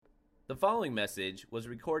The following message was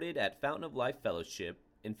recorded at Fountain of Life Fellowship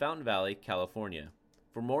in Fountain Valley, California.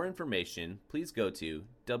 For more information, please go to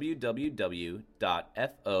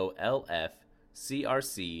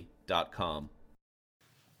www.folfcrc.com.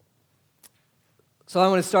 So I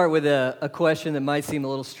want to start with a question that might seem a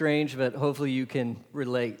little strange, but hopefully you can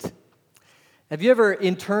relate. Have you ever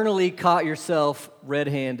internally caught yourself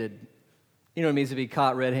red-handed? You know what it means to be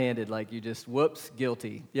caught red-handed, like you just, whoops,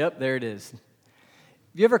 guilty. Yep, there it is.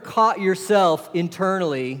 Have you ever caught yourself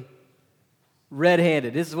internally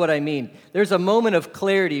red-handed? This is what I mean. There's a moment of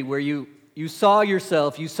clarity where you saw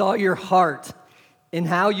yourself, you saw your heart in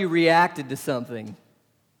how you reacted to something.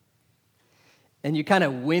 And you kind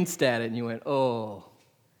of winced at it and you went, oh,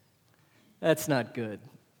 that's not good.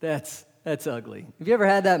 That's ugly. Have you ever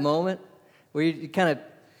had that moment where you kind of,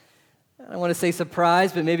 I don't want to say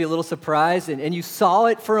surprised, but maybe a little surprised, and you saw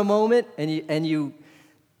it for a moment and you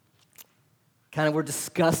kind of were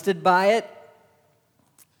disgusted by it?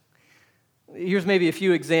 Here's maybe a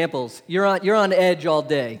few examples. You're on edge all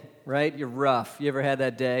day, right? You're rough. You ever had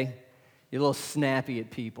that day? You're a little snappy at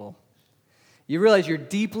people. You realize you're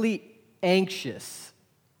deeply anxious,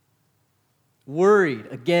 worried,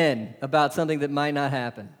 again, about something that might not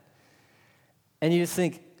happen. And you just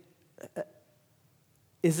think,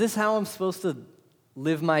 is this how I'm supposed to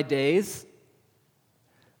live my days?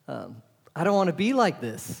 I don't want to be like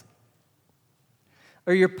this.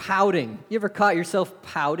 Or you're pouting. You ever caught yourself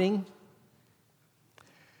pouting?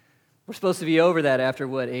 We're supposed to be over that after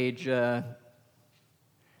what, age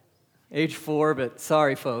 4, but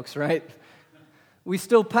sorry, folks, right? We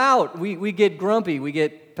still pout. We get grumpy. We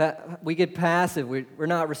get passive. We're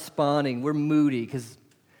not responding. We're moody because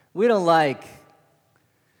we don't like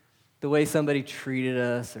the way somebody treated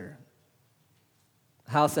us or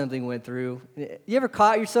how something went through. You ever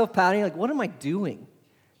caught yourself pouting? Like, what am I doing?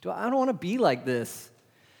 I don't want to be like this.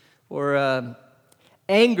 Or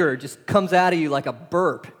anger just comes out of you like a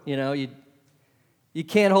burp. You know, you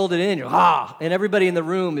can't hold it in. You're, and everybody in the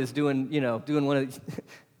room is doing one of these.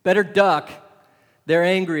 Better duck. They're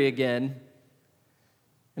angry again.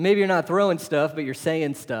 And maybe you're not throwing stuff, but you're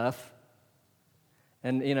saying stuff.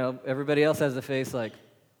 And, everybody else has a face like,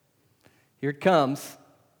 here it comes.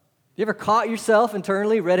 You ever caught yourself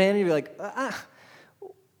internally red-handed? You're like,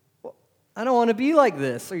 I don't want to be like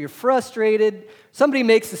this. Or you're frustrated. Somebody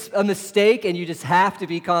makes a mistake and you just have to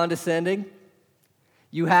be condescending.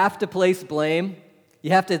 You have to place blame.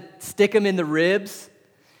 You have to stick them in the ribs.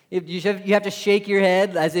 You have to shake your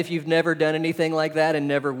head as if you've never done anything like that and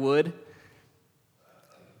never would.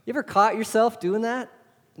 You ever caught yourself doing that?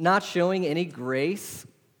 Not showing any grace?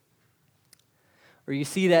 Or you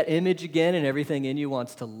see that image again and everything in you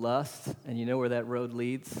wants to lust and you know where that road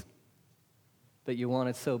leads, but you want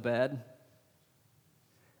it so bad?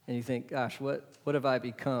 And you think, gosh, what have I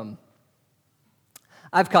become?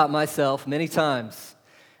 I've caught myself many times.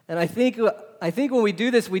 And I think when we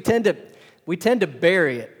do this, we tend to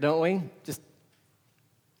bury it, don't we? Just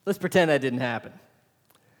let's pretend that didn't happen.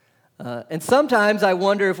 And sometimes I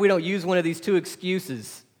wonder if we don't use one of these two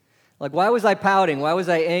excuses. Like, why was I pouting? Why was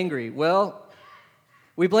I angry? Well,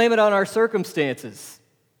 we blame it on our circumstances.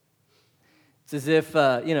 It's as if,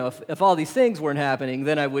 if all these things weren't happening,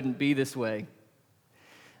 then I wouldn't be this way.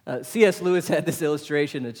 C.S. Lewis had this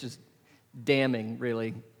illustration that's just damning,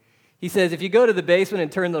 really. He says, if you go to the basement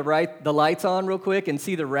and turn the lights on real quick and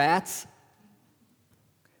see the rats,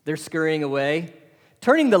 they're scurrying away.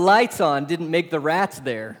 Turning the lights on didn't make the rats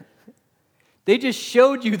there. They just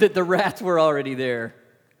showed you that the rats were already there.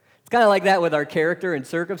 It's kind of like that with our character and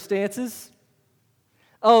circumstances.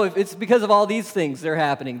 Oh, if it's because of all these things they're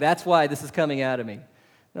happening, that's why this is coming out of me.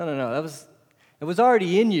 No. It was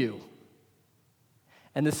already in you.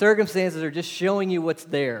 And the circumstances are just showing you what's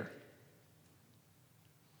there.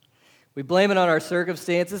 We blame it on our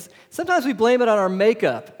circumstances. Sometimes we blame it on our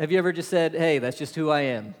makeup. Have you ever just said, hey, that's just who I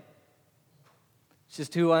am? It's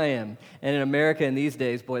just who I am. And in America in these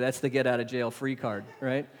days, boy, that's the get-out-of-jail-free card,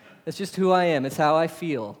 right? It's just who I am. It's how I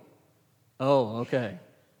feel. Oh, okay.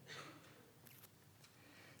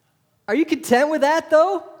 Are you content with that,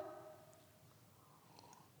 though?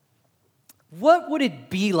 What would it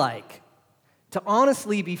be like to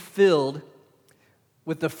honestly be filled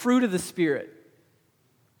with the fruit of the Spirit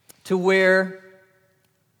to where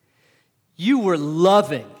you were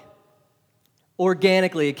loving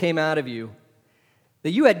organically, it came out of you,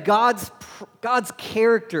 that you had God's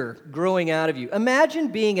character growing out of you? Imagine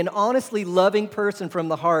being an honestly loving person from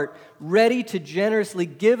the heart, ready to generously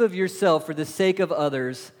give of yourself for the sake of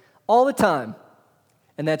others all the time,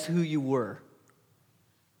 and that's who you were.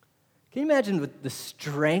 Can you imagine the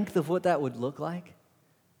strength of what that would look like?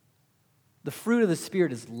 The fruit of the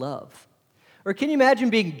Spirit is love. Or can you imagine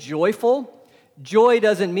being joyful? Joy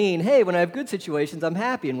doesn't mean, hey, when I have good situations, I'm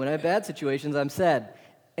happy, and when I have bad situations, I'm sad.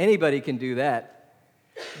 Anybody can do that.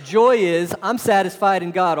 Joy is, I'm satisfied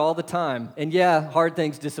in God all the time. And yeah, hard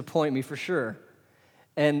things disappoint me for sure.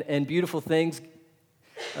 And beautiful things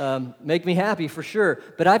make me happy for sure.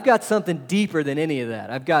 But I've got something deeper than any of that.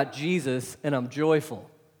 I've got Jesus, and I'm joyful.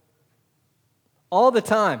 All the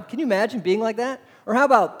time. Can you imagine being like that? Or how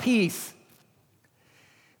about peace?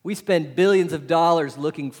 We spend billions of dollars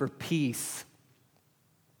looking for peace.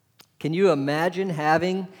 Can you imagine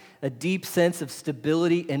having a deep sense of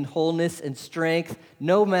stability and wholeness and strength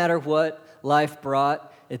no matter what life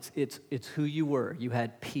brought? It's who you were. You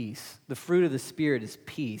had peace. The fruit of the Spirit is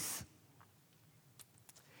peace.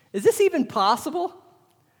 Is this even possible?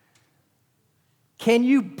 Can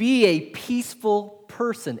you be a peaceful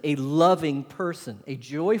person, a loving person, a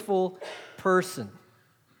joyful person?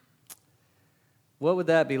 What would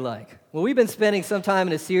that be like? Well, we've been spending some time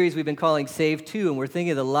in a series we've been calling Save 2, and we're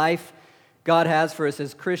thinking of the life God has for us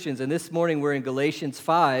as Christians. And this morning we're in Galatians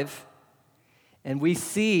 5, and we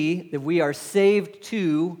see that we are saved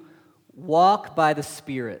to walk by the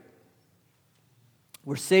Spirit.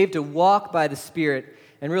 We're saved to walk by the Spirit,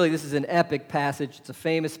 and really this is an epic passage. It's a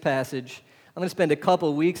famous passage. I'm going to spend a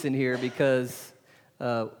couple weeks in here because we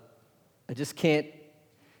can't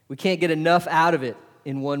get enough out of it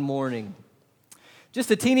in one morning. Just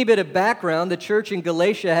a teeny bit of background. The church in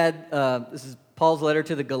Galatia had, this is Paul's letter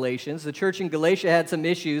to the Galatians. The church in Galatia had some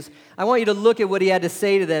issues. I want you to look at what he had to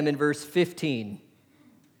say to them in verse 15.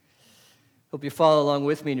 Hope you follow along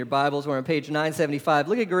with me in your Bibles. We're on page 975.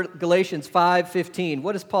 Look at Galatians 5:15.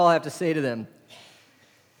 What does Paul have to say to them?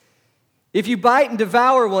 If you bite and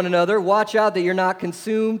devour one another, watch out that you're not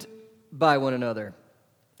consumed by one another.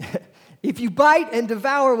 If you bite and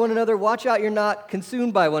devour one another, watch out you're not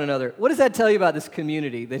consumed by one another. What does that tell you about this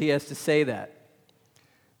community that he has to say that?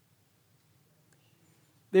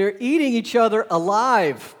 They're eating each other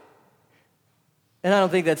alive. And I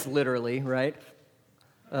don't think that's literally, right?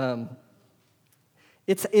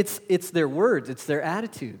 It's their words, it's their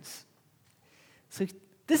attitudes. So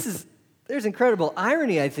there's incredible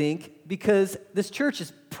irony, I think, because this church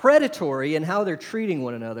is predatory in how they're treating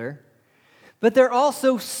one another. But they're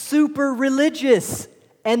also super religious,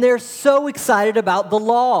 and they're so excited about the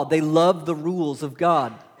law. They love the rules of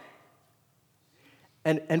God.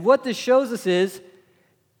 And what this shows us is,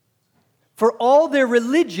 for all their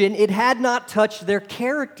religion, it had not touched their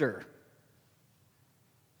character.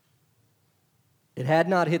 It had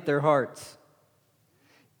not hit their hearts.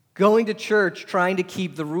 Going to church, trying to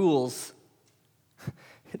keep the rules,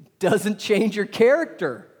 doesn't change your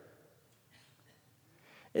character.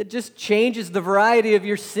 It just changes the variety of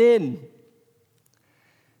your sin.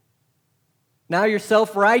 Now you're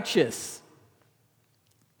self-righteous.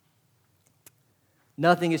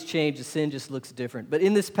 Nothing has changed. The sin just looks different. But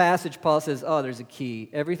in this passage, Paul says, there's a key.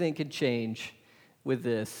 Everything can change with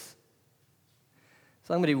this.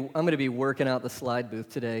 So I'm going to be working out the slide booth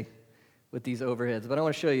today with these overheads. But I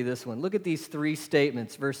want to show you this one. Look at these three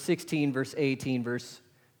statements, verse 16, verse 18, verse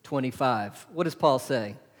 25. What does Paul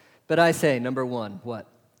say? But I say, number one, what?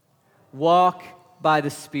 Walk by the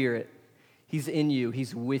Spirit. He's in you.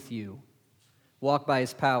 He's with you. Walk by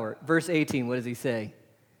His power. Verse 18, what does he say?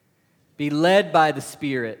 Be led by the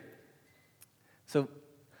Spirit. So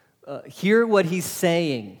hear what he's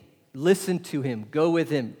saying. Listen to him. Go with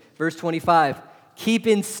him. Verse 25, keep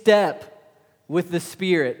in step with the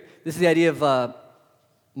Spirit. This is the idea of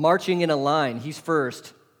marching in a line. He's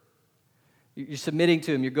first. You're submitting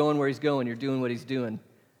to him. You're going where he's going. You're doing what he's doing.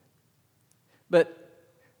 But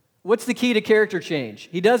what's the key to character change?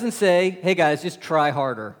 He doesn't say, hey guys, just try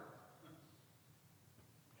harder.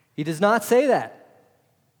 He does not say that.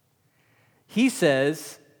 He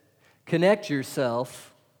says, connect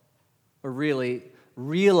yourself, or really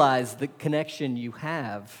realize the connection you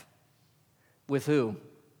have with who?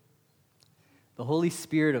 The Holy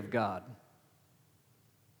Spirit of God.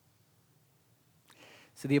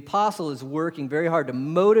 So the apostle is working very hard to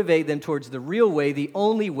motivate them towards the real way, the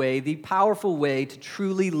only way, the powerful way to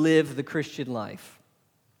truly live the Christian life.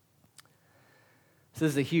 So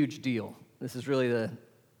this is a huge deal. This is really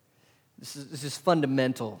this is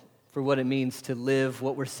fundamental for what it means to live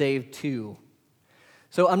what we're saved to.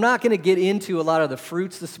 So I'm not going to get into a lot of the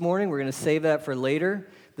fruits this morning. We're going to save that for later.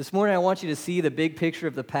 This morning I want you to see the big picture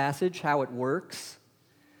of the passage, how it works.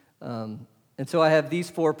 And so I have these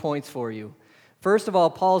 4 points for you. First of all,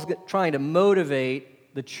 Paul's trying to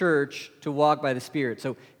motivate the church to walk by the Spirit.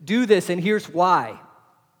 So do this, and here's why.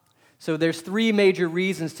 So there's 3 major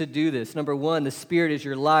reasons to do this. Number 1, the Spirit is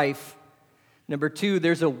your life. Number 2,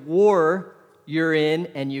 there's a war you're in,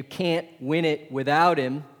 and you can't win it without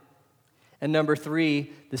Him. And number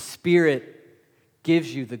 3, the Spirit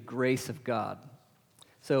gives you the grace of God.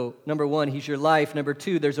 So, number 1, He's your life. Number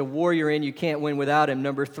 2, there's a war you're in, you can't win without Him.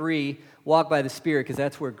 Number 3, walk by the Spirit, because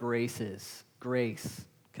that's where grace is. Grace,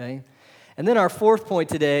 okay? And then our 4th point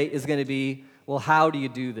today is going to be, well, how do you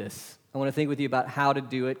do this? I want to think with you about how to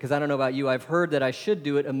do it, because I don't know about you, I've heard that I should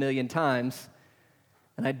do it a million times,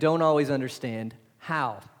 and I don't always understand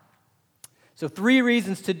how. So 3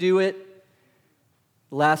 reasons to do it.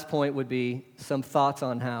 The last point would be some thoughts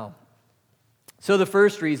on how. So the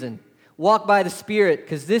first reason, walk by the Spirit,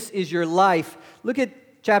 because this is your life. Look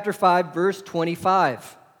at chapter 5, verse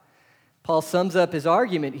 25. Paul sums up his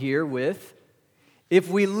argument here with, if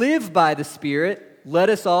we live by the Spirit, let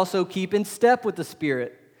us also keep in step with the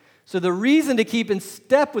Spirit. So the reason to keep in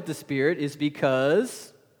step with the Spirit is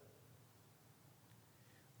because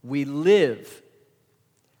we live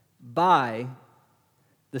by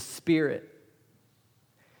the Spirit.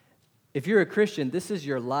 If you're a Christian, this is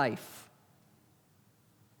your life.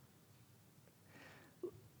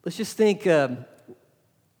 Let's just think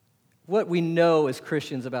what we know as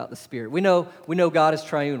Christians about the Spirit. We know God is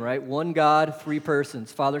triune, right? One God, 3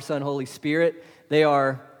 persons, Father, Son, Holy Spirit. They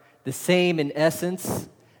are the same in essence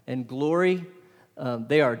and glory.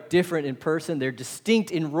 They are different in person. They're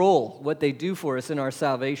distinct in role, what they do for us in our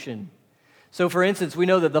salvation. So, for instance, we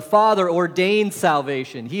know that the Father ordained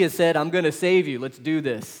salvation. He has said, I'm going to save you. Let's do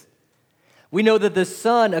this. We know that the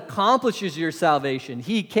Son accomplishes your salvation.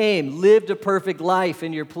 He came, lived a perfect life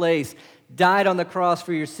in your place, died on the cross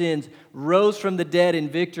for your sins, rose from the dead in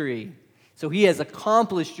victory. So He has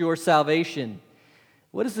accomplished your salvation.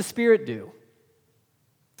 What does the Spirit do?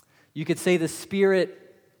 You could say the Spirit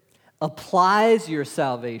applies your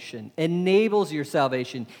salvation, enables your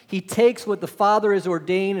salvation. He takes what the Father has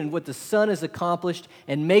ordained and what the Son has accomplished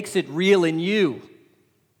and makes it real in you.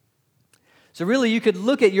 So really, you could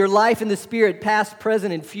look at your life in the Spirit, past,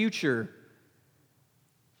 present, and future.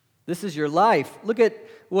 This is your life. Look at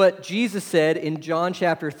what Jesus said in John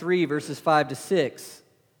chapter 3, verses 5 to 6.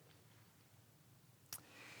 He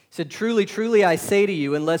said, truly, truly, I say to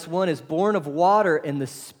you, unless one is born of water and the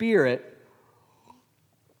Spirit,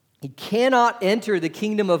 he cannot enter the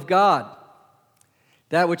kingdom of God.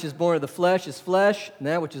 That which is born of the flesh is flesh, and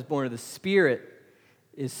that which is born of the Spirit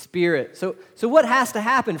is spirit. So what has to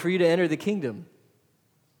happen for you to enter the kingdom?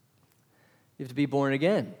 You have to be born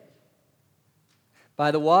again.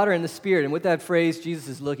 By the water and the Spirit. And with that phrase, Jesus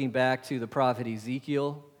is looking back to the prophet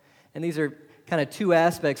Ezekiel. And these are kind of 2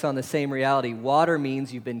 aspects on the same reality. Water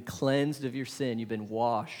means you've been cleansed of your sin. You've been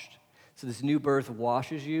washed. So this new birth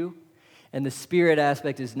washes you. And the Spirit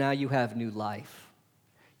aspect is now you have new life.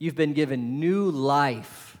 You've been given new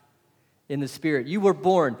life in the Spirit. You were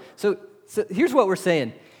born. So here's what we're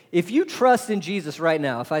saying. If you trust in Jesus right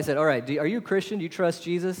now, if I said, all right, are you a Christian? Do you trust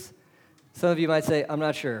Jesus? Some of you might say, I'm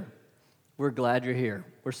not sure. We're glad you're here.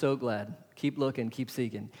 We're so glad. Keep looking, keep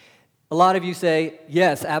seeking. A lot of you say,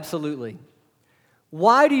 yes, absolutely.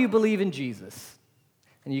 Why do you believe in Jesus?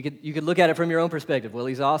 And you could look at it from your own perspective. Well,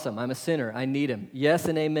 He's awesome. I'm a sinner. I need Him. Yes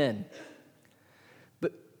and amen.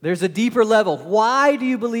 But there's a deeper level. Why do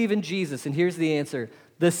you believe in Jesus? And here's the answer.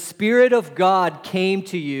 The Spirit of God came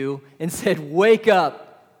to you and said, wake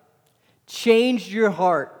up, changed your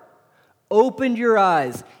heart, opened your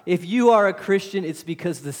eyes. If you are a Christian, it's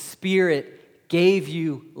because the Spirit gave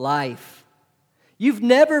you life. You've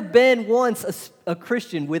never been once a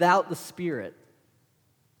Christian without the Spirit.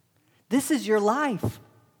 This is your life.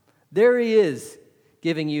 There He is,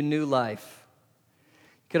 giving you new life.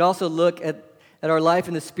 You could also look at our life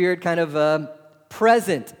in the Spirit kind of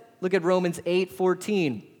present. Look at Romans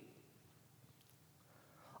 8:14.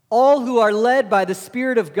 All who are led by the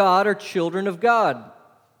Spirit of God are children of God.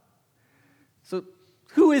 So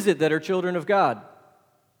who is it that are children of God?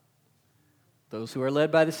 Those who are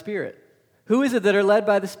led by the Spirit. Who is it that are led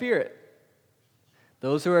by the Spirit?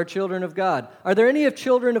 Those who are children of God. Are there any of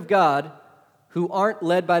children of God who aren't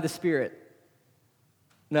led by the Spirit?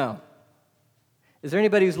 No. Is there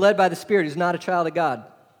anybody who's led by the Spirit who's not a child of God?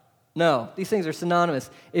 No. These things are synonymous.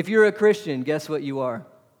 If you're a Christian, guess what you are?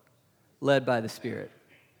 Led by the Spirit.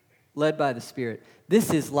 Led by the Spirit.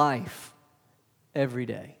 This is life every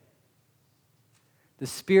day. The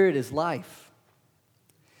Spirit is life.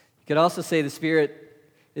 You could also say the Spirit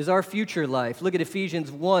is our future life. Look at Ephesians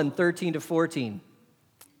 1:13-14.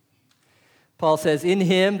 Paul says, in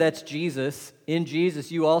Him, that's Jesus, in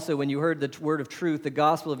Jesus you also, when you heard the word of truth, the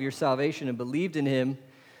gospel of your salvation, and believed in Him,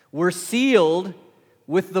 were sealed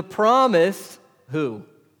with the promise, who?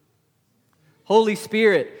 Holy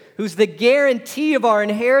Spirit, who's the guarantee of our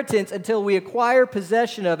inheritance until we acquire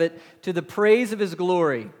possession of it to the praise of His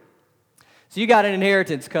glory. So you got an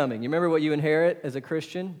inheritance coming. You remember what you inherit as a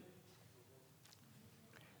Christian?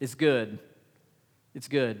 It's good. It's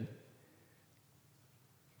good.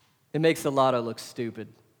 It makes the lotto look stupid.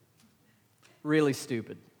 Really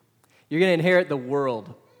stupid. You're going to inherit the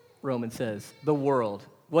world, Romans says. The world.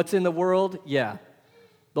 What's in the world? Yeah,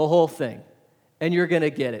 the whole thing. And you're going to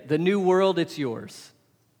get it. The new world, it's yours.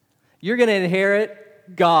 You're going to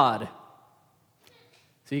inherit God.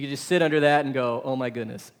 So you can just sit under that and go, oh my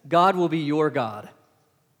goodness. God will be your God.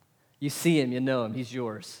 You see Him, you know Him, He's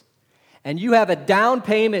yours. And you have a down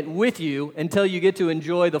payment with you until you get to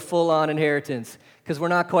enjoy the full-on inheritance, because we're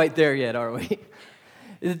not quite there yet, are we?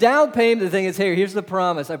 The down payment, the thing is, hey, here's the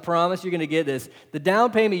promise. I promise you're going to get this. The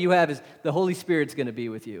down payment you have is the Holy Spirit's going to be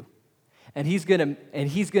with you. And He's going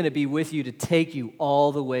to be with you to take you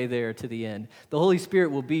all the way there to the end. The Holy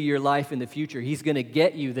Spirit will be your life in the future. He's going to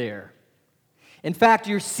get you there. In fact,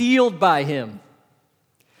 you're sealed by Him.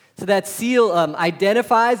 So that seal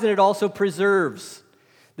identifies and it also preserves.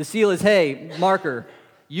 The seal is, hey, marker,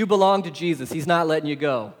 you belong to Jesus. He's not letting you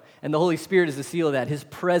go. And the Holy Spirit is the seal of that, His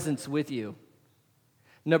presence with you.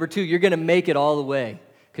 Number two, you're going to make it all the way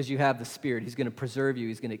because you have the Spirit. He's going to preserve you.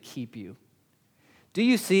 He's going to keep you. Do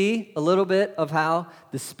you see a little bit of how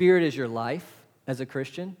the Spirit is your life as a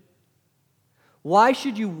Christian? Why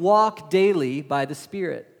should you walk daily by the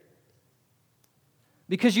Spirit?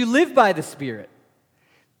 Because you live by the Spirit.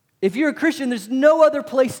 If you're a Christian, there's no other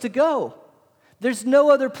place to go. There's no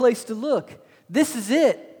other place to look. This is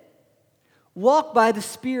it. Walk by the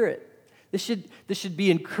Spirit. This should be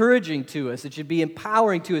encouraging to us. It should be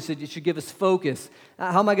empowering to us. It should give us focus.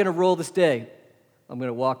 How am I going to roll this day? I'm going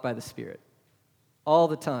to walk by the Spirit. All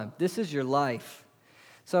the time. This is your life.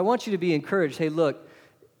 So I want you to be encouraged. Hey, look,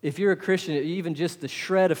 if you're a Christian, even just the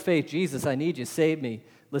shred of faith, Jesus, I need you, save me.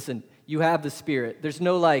 Listen, you have the Spirit. There's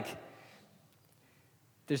no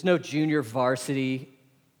junior varsity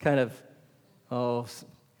kind of, oh,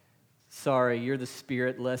 sorry, you're the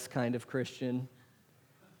Spirit-less kind of Christian.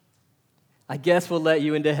 I guess we'll let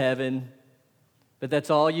you into heaven, but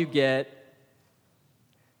that's all you get.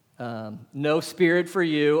 No Spirit for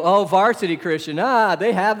you. Oh, varsity Christian.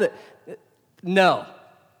 They have the... No.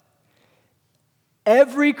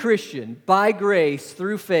 Every Christian, by grace,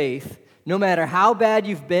 through faith, no matter how bad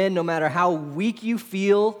you've been, no matter how weak you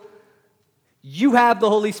feel, you have the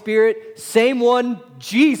Holy Spirit, same one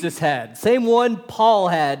Jesus had, same one Paul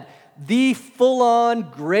had, the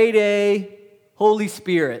full-on, grade A Holy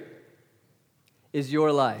Spirit is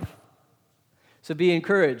your life. So be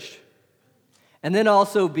encouraged. And then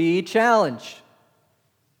also be challenged.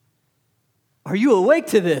 Are you awake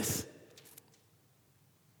to this?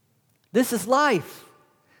 This is life.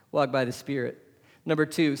 Walk by the Spirit. Number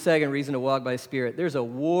two, second reason to walk by the Spirit. There's a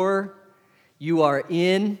war you are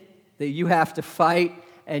in that you have to fight,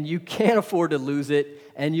 and you can't afford to lose it,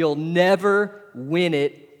 and you'll never win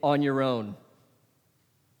it on your own.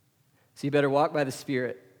 So you better walk by the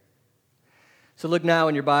Spirit. So look now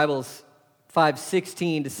in your Bibles,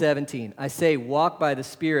 5:16 to 17. I say walk by the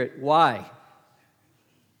Spirit. Why?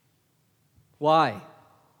 Why?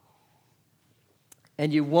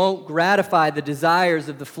 And you won't gratify the desires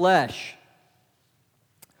of the flesh.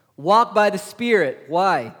 Walk by the Spirit.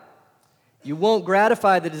 Why? You won't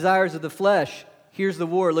gratify the desires of the flesh. Here's the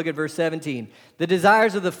war. Look at verse 17. The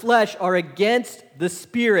desires of the flesh are against the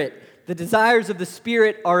Spirit. The desires of the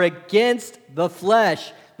Spirit are against the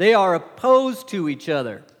flesh. They are opposed to each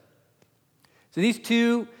other. So these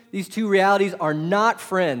two realities are not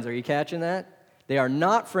friends. Are you catching that? They are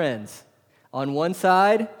not friends. On one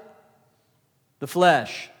side, the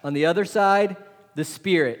flesh. On the other side, the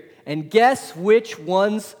Spirit. And guess which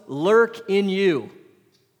ones lurk in you?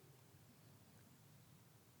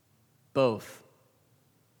 Both.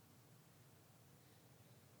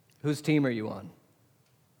 Whose team are you on?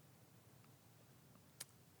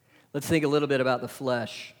 Let's think a little bit about the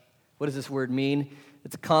flesh. What does this word mean?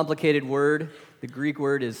 It's a complicated word. The Greek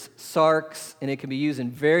word is sarx, and it can be used in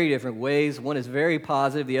very different ways. One is very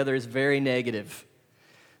positive, the other is very negative.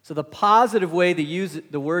 So the positive way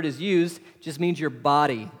the word is used just means your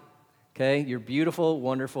body, okay? Your beautiful,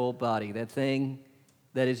 wonderful body, that thing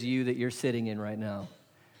that is you that you're sitting in right now.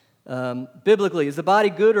 Biblically, is the body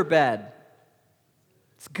good or bad?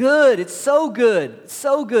 It's good. It's so good. It's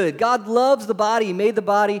so good. God loves the body. He made the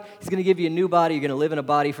body. He's going to give you a new body. You're going to live in a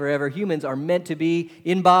body forever. Humans are meant to be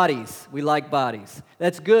in bodies. We like bodies.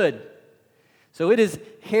 That's good. So it is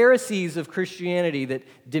heresies of Christianity that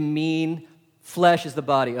demean flesh as the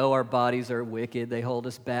body. Oh, our bodies are wicked. They hold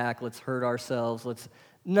us back. Let's hurt ourselves.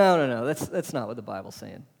 No. That's not what the Bible's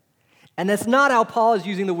saying. And that's not how Paul is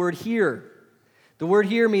using the word here. The word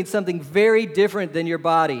here means something very different than your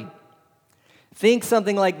body. Think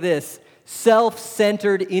something like this: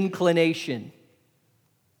 self-centered inclination.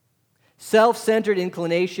 Self-centered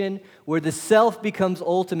inclination where the self becomes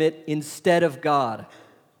ultimate instead of God.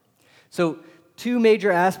 So, two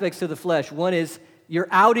major aspects to the flesh. One is you're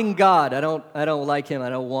outing God. I don't like him. I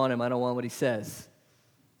don't want him. I don't want what he says.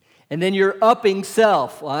 And then you're upping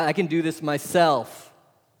self. Well, I can do this myself.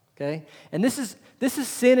 Okay? And this is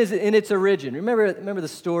sin in its origin. Remember the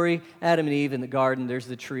story, Adam and Eve in the garden. There's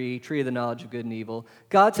the tree of the knowledge of good and evil.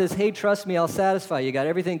 God says, "Hey, trust me, I'll satisfy you. Got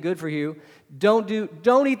everything good for you. Don't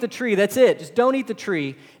eat the tree. That's it. Just don't eat the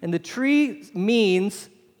tree." And the tree means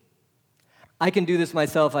I can do this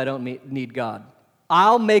myself. I don't need God.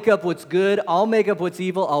 I'll make up what's good. I'll make up what's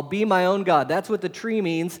evil. I'll be my own God. That's what the tree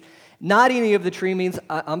means. Not any of the tree means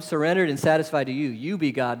I'm surrendered and satisfied to you. You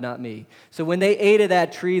be God, not me. So when they ate of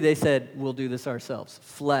that tree, they said, we'll do this ourselves.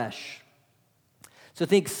 Flesh. So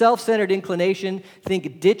think self-centered inclination.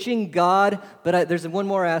 Think ditching God. But there's one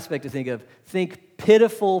more aspect to think of. Think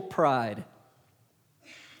pitiful pride.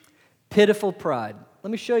 Pitiful pride. Let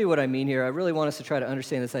me show you what I mean here. I really want us to try to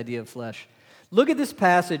understand this idea of flesh. Look at this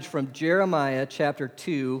passage from Jeremiah chapter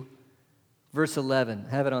 2, verse 11.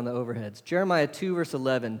 Have it on the overheads. Jeremiah 2, verse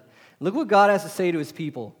 11. Look what God has to say to his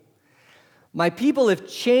people. "My people have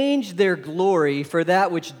changed their glory for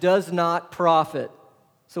that which does not profit."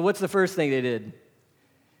 So what's the first thing they did?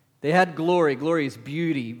 They had glory. Glory is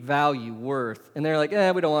beauty, value, worth. And they're like,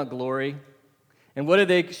 we don't want glory. And what did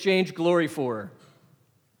they exchange glory for?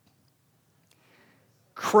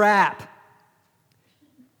 Crap.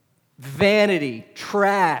 Vanity.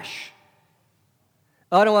 Trash.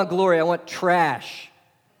 I don't want glory. I want trash.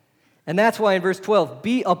 And that's why in verse 12,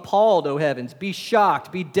 "Be appalled, O heavens, be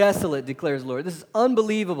shocked, be desolate, declares the Lord." This is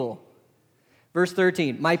unbelievable. Verse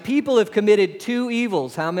 13, "My people have committed two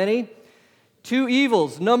evils." How many? Two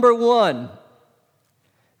evils. Number one,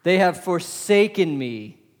 they have forsaken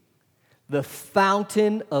me, the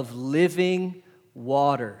fountain of living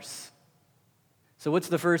waters. So what's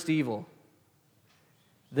the first evil?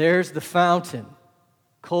 There's the fountain,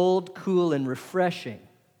 cold, cool, and refreshing.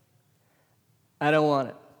 I don't want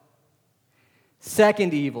it.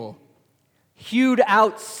 Second evil, hewed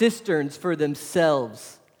out cisterns for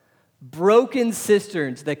themselves, broken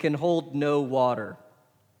cisterns that can hold no water.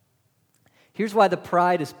 Here's why the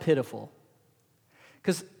pride is pitiful.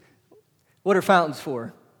 Because what are fountains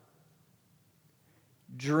for?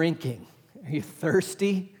 Drinking. Are you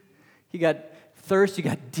thirsty? You got thirst, you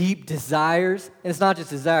got deep desires. And it's not just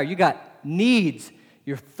desire, you got needs.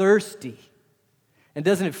 You're thirsty. And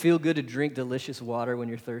doesn't it feel good to drink delicious water when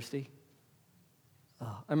you're thirsty?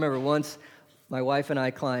 Oh, I remember once my wife and I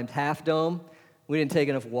climbed Half Dome. We didn't take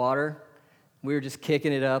enough water. We were just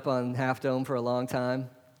kicking it up on Half Dome for a long time.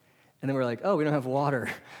 And then we're like, we don't have water.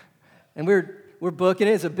 And we're booking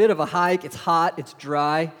it. It's a bit of a hike. It's hot. It's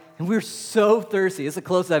dry. And we're so thirsty. It's the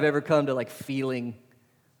closest I've ever come to feeling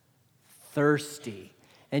thirsty.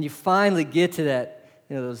 And you finally get to that,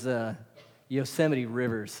 those Yosemite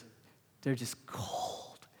rivers. They're just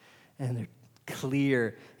cold. And they're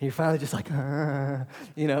clear, and you're finally just like,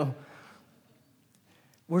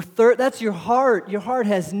 that's your heart. Your heart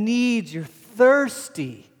has needs. You're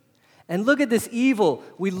thirsty. And look at this evil.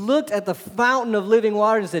 We looked at the fountain of living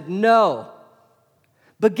water and said, no.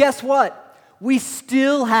 But guess what? We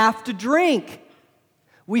still have to drink.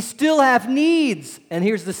 We still have needs. And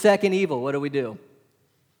here's the second evil. What do?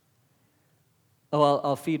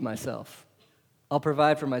 I'll feed myself. I'll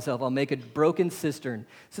provide for myself. I'll make a broken cistern.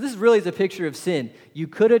 So this really is a picture of sin. You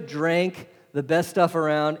could have drank the best stuff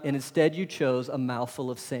around, and instead you chose a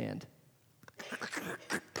mouthful of sand.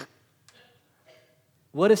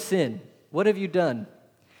 What a sin. What have you done?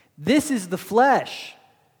 This is the flesh.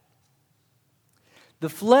 The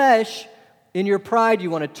flesh, in your pride, you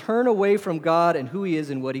want to turn away from God and who he is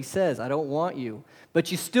and what he says. I don't want you.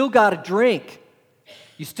 But you still got to drink.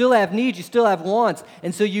 You still have needs, you still have wants.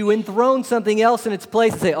 And so you enthrone something else in its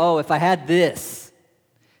place and say, if I had this.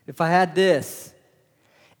 If I had this.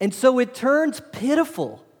 And so it turns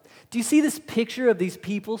pitiful. Do you see this picture of these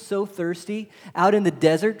people so thirsty out in the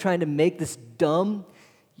desert trying to make this dumb,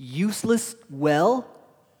 useless well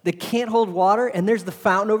that can't hold water? And there's the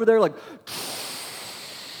fountain over there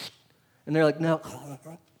and they're like, no.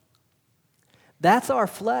 That's our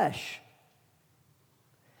flesh.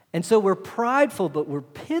 And so we're prideful, but we're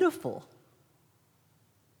pitiful.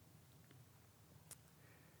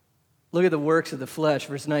 Look at the works of the flesh,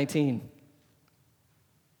 verse 19.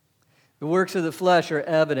 The works of the flesh are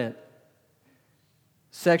evident.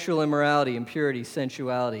 Sexual immorality, impurity,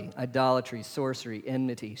 sensuality, idolatry, sorcery,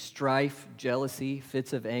 enmity, strife, jealousy,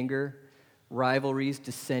 fits of anger, rivalries,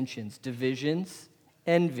 dissensions, divisions,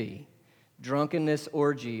 envy, drunkenness,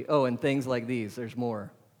 orgy. Oh, and things like these. There's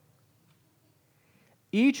more.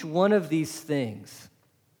 Each one of these things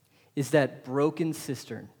is that broken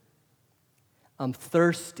cistern. I'm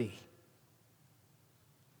thirsty.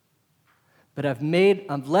 But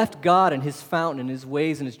I've left God and his fountain and his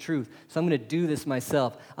ways and his truth. So I'm going to do this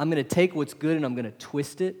myself. I'm going to take what's good and I'm going to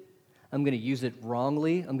twist it. I'm going to use it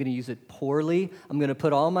wrongly. I'm going to use it poorly. I'm going to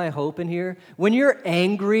put all my hope in here. When you're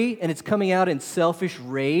angry and it's coming out in selfish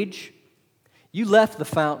rage, you left the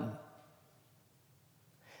fountain.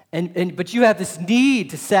 But you have this need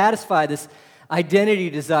to satisfy this identity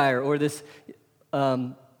desire or this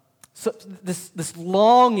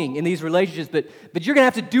longing in these relationships, but you're going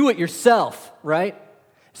to have to do it yourself, right?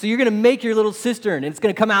 So you're going to make your little cistern, and it's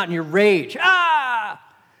going to come out in your rage. Ah!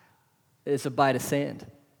 It's a bite of sand.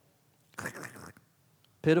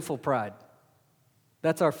 Pitiful pride.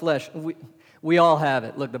 That's our flesh. We all have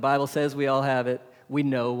it. Look, the Bible says we all have it. We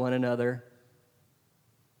know one another.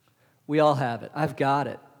 We all have it. I've got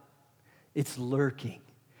it. It's lurking.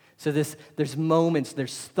 So there's moments,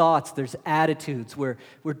 there's thoughts, there's attitudes where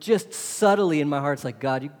we're just subtly in my heart, it's like,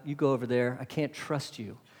 God, you go over there. I can't trust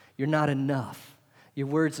you. You're not enough. Your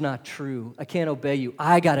word's not true. I can't obey you.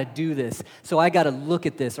 I got to do this. So I got to look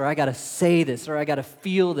at this, or I got to say this, or I got to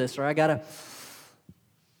feel this, or I got to...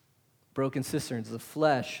 Broken cisterns, the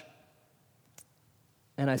flesh.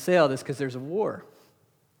 And I say all this because there's a war.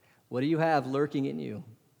 What do you have lurking in you?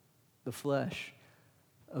 The flesh.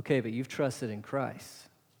 Okay, but you've trusted in Christ.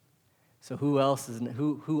 So who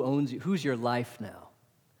owns you? Who's your life now?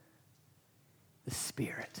 The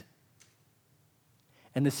Spirit.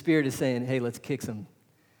 And the Spirit is saying, hey, let's kick some,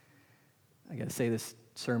 I got to say this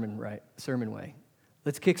sermon way.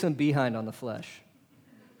 Let's kick some behind on the flesh.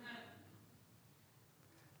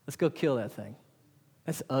 Let's go kill that thing.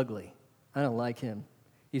 That's ugly. I don't like him.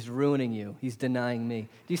 He's ruining you. He's denying me.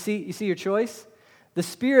 Do you see your choice? The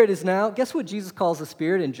Spirit is now, guess what Jesus calls the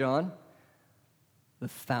Spirit in John? The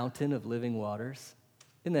fountain of living waters.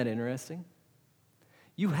 Isn't that interesting?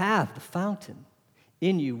 You have the fountain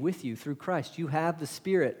in you, with you, through Christ. You have the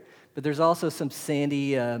Spirit, but there's also some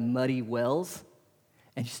sandy, muddy wells,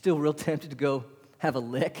 and you're still real tempted to go have a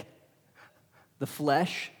lick. The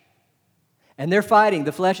flesh. And they're fighting.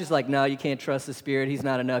 The flesh is like, no, you can't trust the Spirit. He's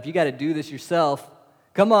not enough. You got to do this yourself.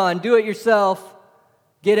 Come on, do it yourself.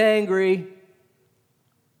 Get angry.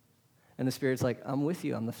 And the Spirit's like, I'm with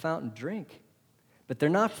you. I'm the fountain. Drink. But they're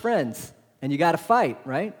not friends. And you got to fight,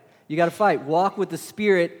 right? You got to fight. Walk with the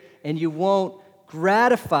Spirit, and you won't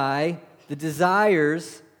gratify the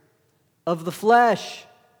desires of the flesh.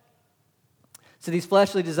 So these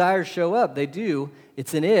fleshly desires show up. They do.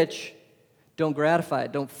 It's an itch. Don't gratify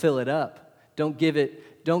it. Don't fill it up. Don't give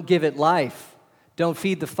it life. Don't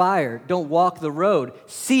feed the fire. Don't walk the road.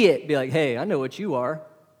 See it. Be like, hey, I know what you are.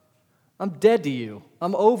 I'm dead to you.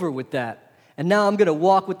 I'm over with that. And now I'm going to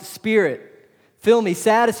walk with the Spirit. Fill me,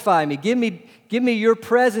 satisfy me. Give me your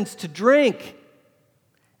presence to drink.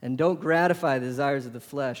 And don't gratify the desires of the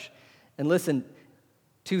flesh. And listen,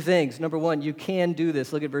 two things. Number one, you can do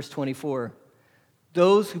this. Look at verse 24.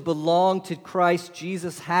 Those who belong to Christ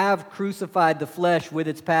Jesus have crucified the flesh with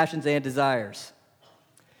its passions and desires.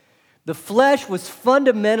 The flesh was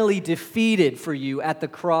fundamentally defeated for you at the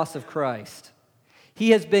cross of Christ. He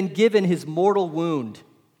has been given his mortal wound.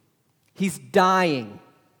 He's dying.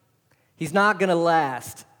 He's not going to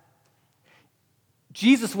last.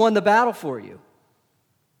 Jesus won the battle for you.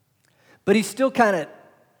 But he's still kind of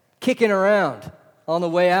kicking around on the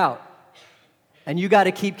way out. And you got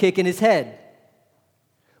to keep kicking his head.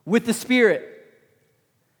 With the Spirit.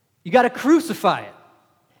 You got to crucify it.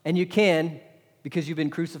 And you can because you've been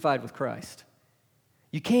crucified with Christ.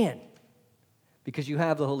 You can because you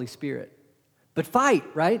have the Holy Spirit. But fight,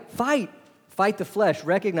 right? Fight. Fight the flesh.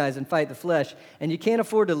 Recognize and fight the flesh. And you can't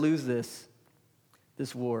afford to lose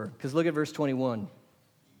this war. Because look at verse 21.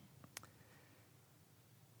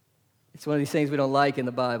 It's one of these things we don't like in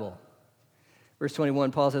the Bible. Verse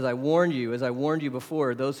 21, Paul says, I warned you, as I warned you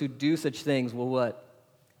before, those who do such things will what?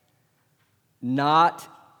 Not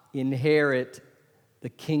inherit the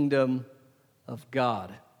kingdom of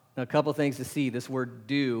God. Now, a couple things to see. This word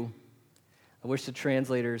do, I wish the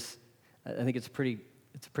translators, I think it's a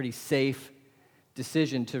pretty safe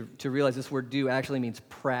decision to realize this word do actually means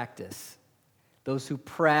practice. Those who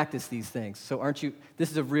practice these things. So aren't you,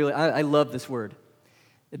 this is a really, I love this word.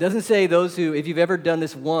 It doesn't say those who, if you've ever done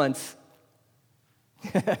this once,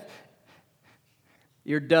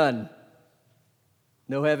 you're done.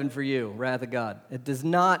 No heaven for you, wrath of God. It does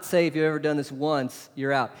not say if you've ever done this once,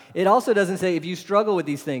 you're out. It also doesn't say if you struggle with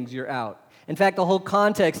these things, you're out. In fact, the whole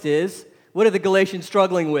context is, what are the Galatians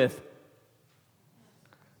struggling with?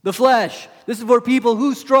 The flesh. This is for people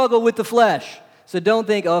who struggle with the flesh. So don't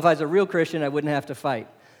think, oh, if I was a real Christian, I wouldn't have to fight.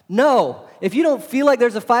 No. If you don't feel like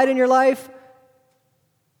there's a fight in your life,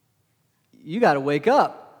 you got to wake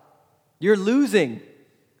up. You're losing.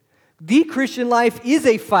 The Christian life is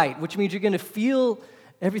a fight, which means you're going to feel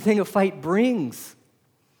everything a fight brings.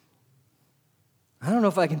 I don't know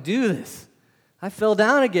if I can do this. I fell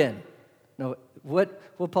down again. No,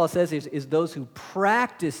 what Paul says is those who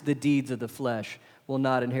practice the deeds of the flesh will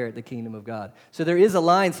not inherit the kingdom of God. So there is a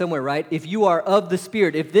line somewhere, right? If you are of the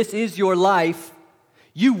Spirit, if this is your life,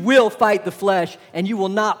 you will fight the flesh and you will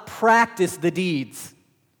not practice the deeds.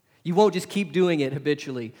 You won't just keep doing it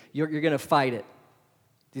habitually. You're going to fight it.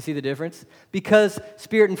 Do you see the difference? Because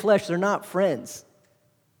spirit and flesh, they're not friends.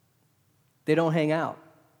 They don't hang out.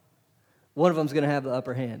 One of them's going to have the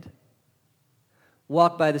upper hand.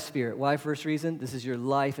 Walk by the Spirit. Why? First reason, this is your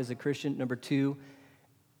life as a Christian. Number two,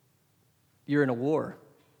 you're in a war.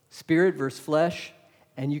 Spirit versus flesh,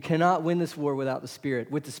 and you cannot win this war without the Spirit.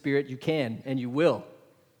 With the Spirit, you can, and you will.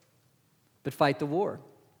 But fight the war.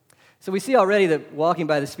 So we see already that walking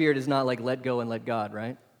by the Spirit is not like let go and let God,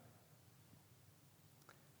 right?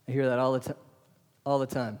 I hear that all the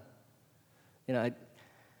time. You know,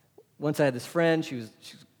 once I had this friend, she was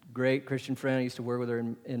a great Christian friend. I used to work with her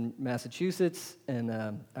in Massachusetts, and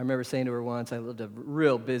I remember saying to her once, I lived a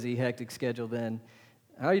real busy, hectic schedule then,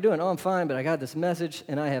 how are you doing? Oh, I'm fine, but I got this message,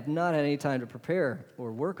 and I have not had any time to prepare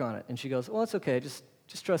or work on it. And she goes, well, it's okay, just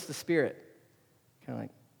trust the Spirit. Kind of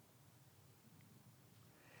like,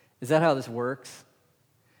 is that how this works?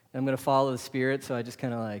 I'm going to follow the Spirit, so I just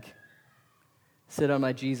kind of like sit on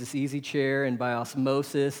my Jesus easy chair, and by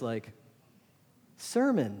osmosis, like,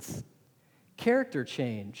 sermons, character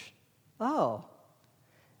change. Oh,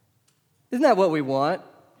 isn't that what we want?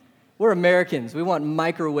 We're Americans. We want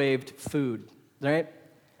microwaved food, right?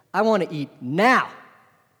 I want to eat now.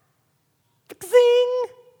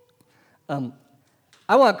 Zing!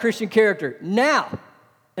 I want Christian character now,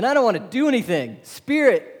 and I don't want to do anything.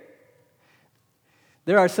 Spirit.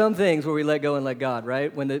 There are some things where we let go and let God,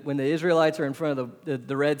 right? When the Israelites are in front of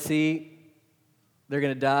the Red Sea, they're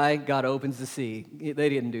going to die. God opens the sea. They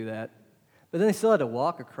didn't do that. But then they still had to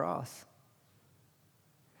walk across.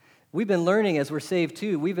 We've been learning as we're saved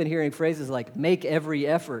too. We've been hearing phrases like make every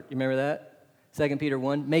effort. You remember that? 2 Peter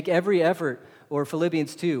 1. Make every effort. Or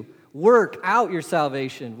Philippians 2. Work out your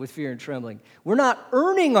salvation with fear and trembling. We're not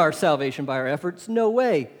earning our salvation by our efforts. No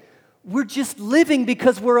way. We're just living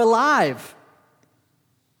because we're alive.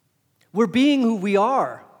 We're being who we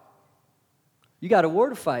are. You got a war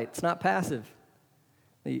to fight. It's not passive.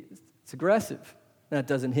 It's aggressive. That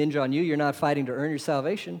doesn't hinge on you. You're not fighting to earn your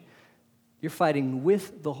salvation. You're fighting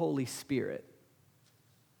with the Holy Spirit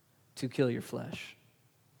to kill your flesh.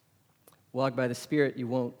 Walk by the Spirit, you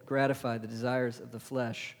won't gratify the desires of the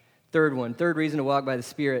flesh. Third reason to walk by the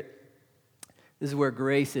Spirit. This is where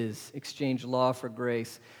grace is. Exchange law for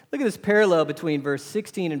grace. Look at this parallel between verse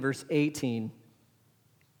 16 and verse 18.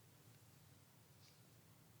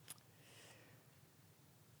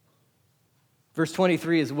 Verse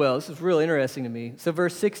 23 as well. This is real interesting to me. So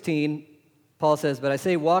verse 16, Paul says, but I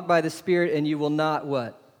say walk by the Spirit and you will not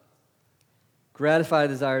what? Gratify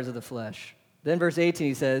the desires of the flesh. Then verse 18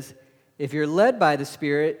 he says, if you're led by the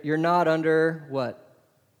Spirit, you're not under what?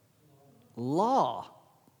 Law.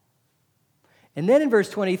 And then in verse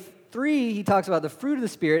 23, he talks about the fruit of the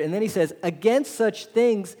Spirit, and then he says, against such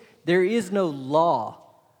things there is no law.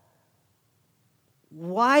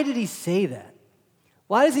 Why did he say that?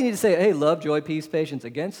 Why does he need to say, hey, love, joy, peace, patience,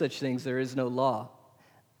 against such things there is no law?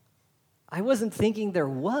 I wasn't thinking there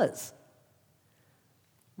was.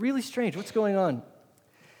 Really strange. What's going on?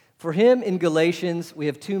 For him in Galatians, we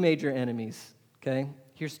have two major enemies, okay?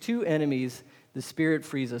 Here's two enemies the Spirit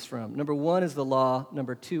frees us from. Number one is the law.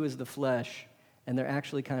 Number two is the flesh, and they're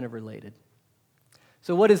actually kind of related.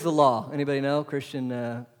 So what is the law? Anybody know?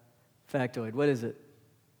 Christian factoid. What is it?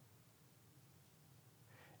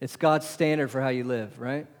 It's God's standard for how you live,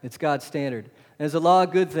 right? It's God's standard. And is the law a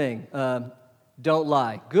good thing? Don't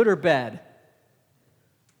lie. Good or bad?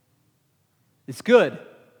 It's good.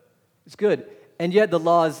 It's good. And yet the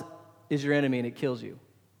law is your enemy and it kills you.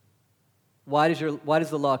 Why does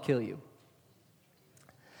the law kill you?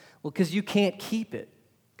 Well, because you can't keep it.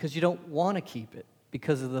 Because you don't want to keep it.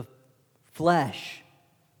 Because of the flesh.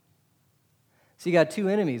 So you got two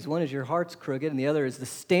enemies. One is your heart's crooked, and the other is the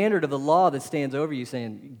standard of the law that stands over you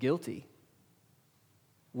saying, guilty,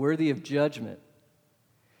 worthy of judgment.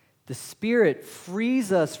 The Spirit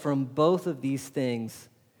frees us from both of these things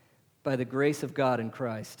by the grace of God in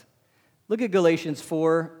Christ. Look at Galatians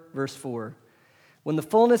 4, verse 4. When the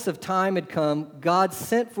fullness of time had come, God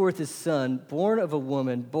sent forth his Son, born of a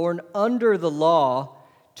woman, born under the law,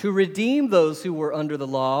 to redeem those who were under the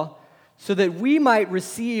law, so that we might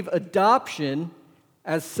receive adoption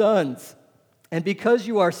as sons. And because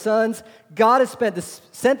you are sons, God has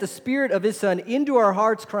sent the Spirit of his Son into our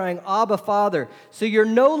hearts, crying, Abba, Father. So you're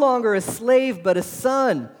no longer a slave, but a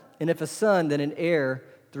son. And if a son, then an heir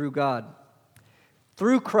through God.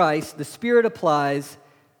 Through Christ, the Spirit applies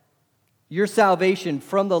your salvation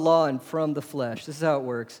from the law and from the flesh. This is how it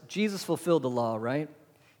works. Jesus fulfilled the law, right?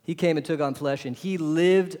 He came and took on flesh, and he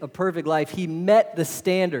lived a perfect life. He met the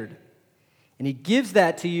standard, and he gives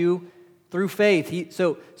that to you through faith.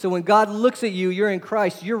 So when God looks at you, you're in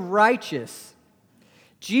Christ, you're righteous.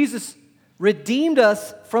 Jesus redeemed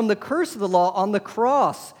us from the curse of the law on the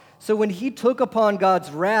cross. So when he took upon God's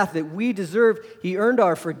wrath that we deserved, he earned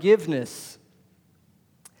our forgiveness.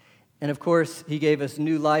 And of course, he gave us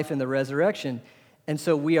new life in the resurrection. And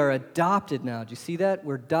so we are adopted now. Do you see that?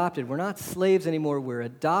 We're adopted. We're not slaves anymore. We're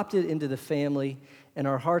adopted into the family. And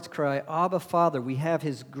our hearts cry, Abba, Father. We have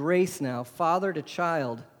his grace now, father to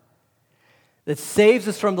child, that saves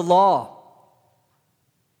us from the law.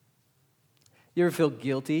 You ever feel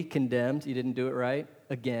guilty, condemned? You didn't do it right?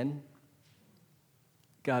 Again?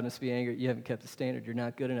 God must be angry. You haven't kept the standard. You're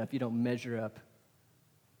not good enough. You don't measure up.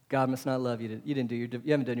 God must not love you. You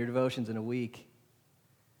haven't done your devotions in a week.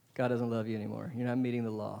 God doesn't love you anymore. You're not meeting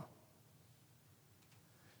the law.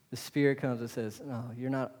 The Spirit comes and says, no, you're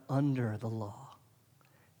not under the law.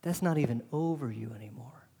 That's not even over you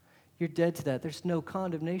anymore. You're dead to that. There's no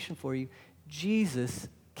condemnation for you. Jesus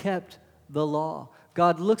kept the law.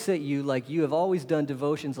 God looks at you like you have always done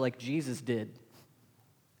devotions like Jesus did.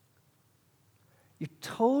 You're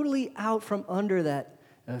totally out from under that.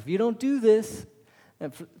 Now, if you don't do this,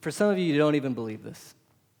 and for some of you, you don't even believe this.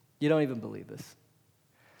 You don't even believe this.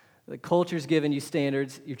 The culture's given you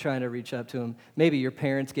standards. You're trying to reach up to them. Maybe your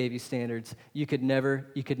parents gave you standards. You could never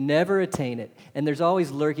attain it. And there's always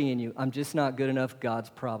lurking in you, I'm just not good enough. God's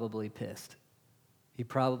probably pissed. He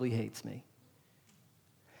probably hates me.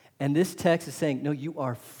 And this text is saying, no, you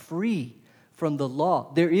are free from the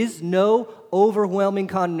law. There is no overwhelming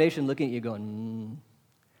condemnation looking at you going,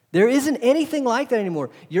 There isn't anything like that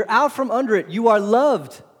anymore. You're out from under it. You are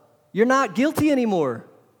loved. You're not guilty anymore.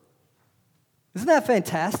 Isn't that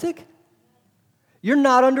fantastic? You're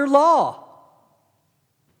not under law.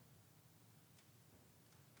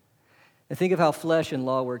 And think of how flesh and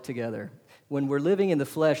law work together. When we're living in the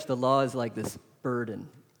flesh, the law is like this burden,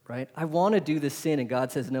 right? I want to do this sin, and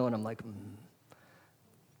God says no, and I'm like,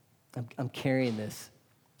 I'm carrying this.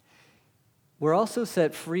 We're also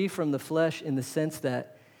set free from the flesh in the sense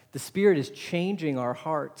that the Spirit is changing our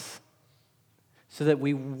hearts so that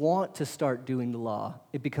we want to start doing the law.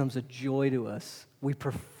 It becomes a joy to us. We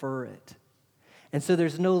prefer it. And so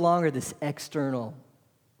there's no longer this external,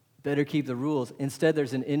 better keep the rules. Instead,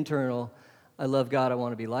 there's an internal, I love God, I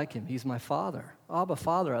want to be like him. He's my Father. Abba,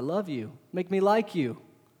 Father, I love you. Make me like you.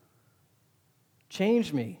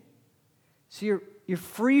 Change me. So you're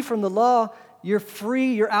free from the law. You're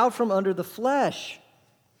free. You're out from under the flesh.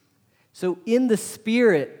 So in the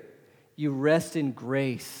Spirit, you rest in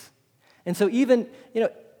grace. And so even,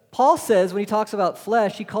 Paul says when he talks about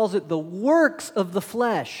flesh, he calls it the works of the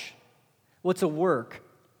flesh. What's a work?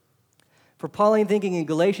 For Pauline thinking in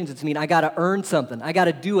Galatians, it's I got to earn something. I got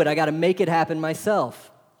to do it. I got to make it happen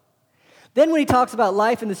myself. Then when he talks about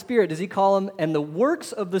life in the Spirit, does he call them, and the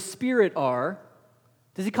works of the Spirit are,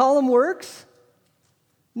 does he call them works?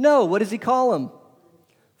 No. What does he call them?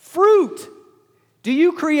 Fruit. Do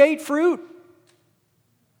you create fruit?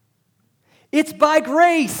 It's by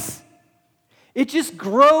grace. It just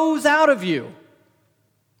grows out of you.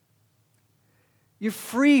 You're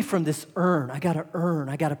free from this earn. I got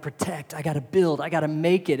to protect, I got to build, I got to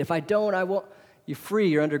make it. If I don't, I won't. You're free,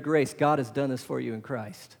 you're under grace. God has done this for you in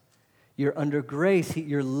Christ. You're under grace,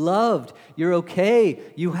 you're loved, you're okay,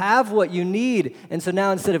 you have what you need. And so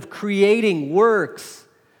now instead of creating works,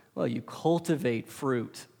 well, you cultivate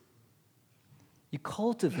fruit. You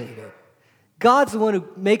cultivate it. God's the one who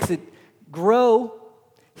makes it grow.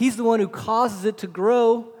 He's the one who causes it to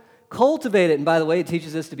grow. Cultivate it. And by the way, it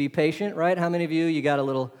teaches us to be patient, right? How many of you got a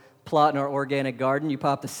little plot in our organic garden? You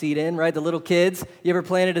pop the seed in, right? The little kids. You ever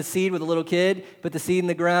planted a seed with a little kid? Put the seed in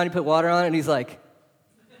the ground, you put water on it, and he's like,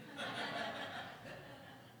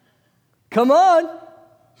 come on.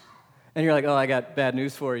 And you're like, oh, I got bad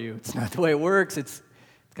news for you. It's not the way it works. It's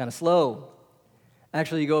kind of slow.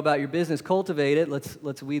 Actually, you go about your business, cultivate it.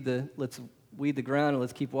 Let's weed weed the ground and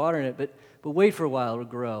let's keep watering it, but wait for a while, it'll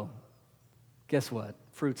grow. Guess what?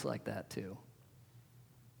 Fruit's like that too.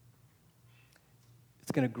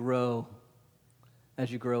 It's going to grow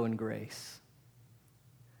as you grow in grace.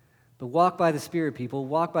 But walk by the Spirit, people.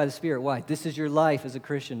 Walk by the Spirit. Why? This is your life as a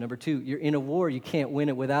Christian. Number 2, you're in a war. You can't win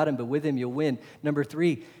it without Him, but with Him you'll win. Number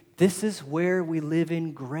 3, this is where we live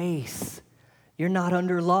in grace. You're not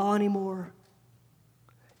under law anymore.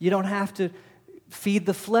 You don't have to feed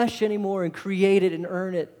the flesh anymore and create it and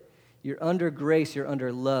earn it. You're under grace. You're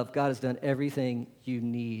under love. God has done everything you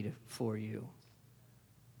need for you.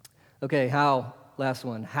 Okay, how? Last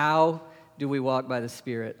one. How do we walk by the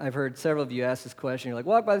Spirit? I've heard several of you ask this question. You're like,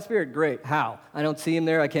 walk by the Spirit? Great. How? I don't see Him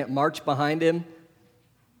there. I can't march behind Him.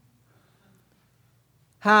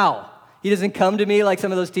 How? He doesn't come to me like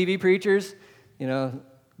some of those TV preachers.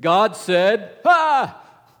 God said, ha!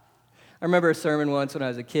 I remember a sermon once when I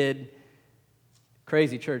was a kid.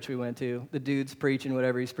 Crazy church we went to. The dude's preaching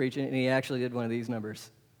whatever he's preaching, and he actually did one of these numbers.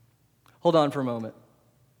 Hold on for a moment.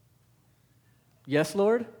 Yes,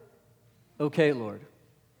 Lord? Okay, Lord.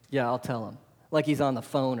 Yeah, I'll tell him. Like he's on the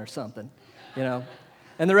phone or something, And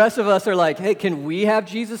the rest of us are like, hey, can we have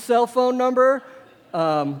Jesus' cell phone number?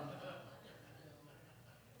 For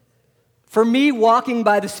me, walking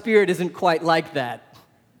by the Spirit isn't quite like that.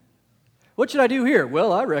 What should I do here?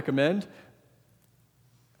 Well, I recommend.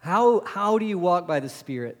 How do you walk by the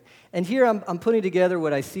Spirit? And here I'm putting together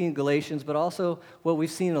what I see in Galatians, but also what we've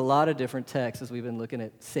seen in a lot of different texts as we've been looking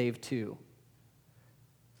at Save 2.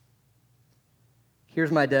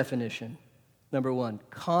 Here's my definition. Number 1,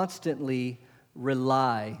 constantly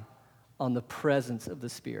rely on the presence of the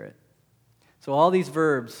Spirit. So all these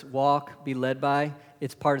verbs, walk, be led by,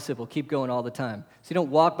 it's participle. Keep going all the time. So you don't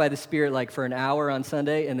walk by the Spirit like for an hour on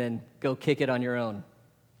Sunday and then go kick it on your own.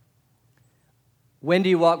 When do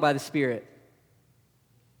you walk by the Spirit?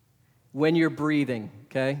 When you're breathing,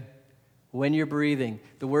 okay? When you're breathing.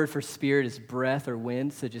 The word for spirit is breath or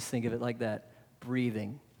wind, so just think of it like that.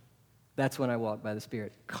 Breathing. That's when I walk by the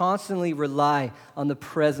Spirit. Constantly rely on the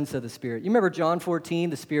presence of the Spirit. You remember John 14?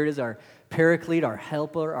 The Spirit is our paraclete, our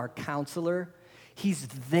helper, our counselor. He's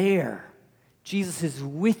there. Jesus is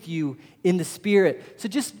with you in the Spirit. So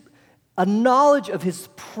just a knowledge of His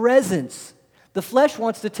presence. The flesh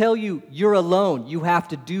wants to tell you, you're alone. You have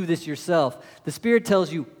to do this yourself. The Spirit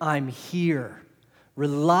tells you, I'm here.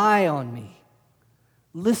 Rely on me.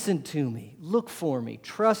 Listen to me. Look for me.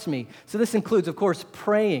 Trust me. So this includes, of course,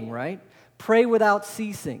 praying, right? Pray without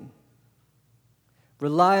ceasing.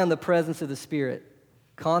 Rely on the presence of the Spirit.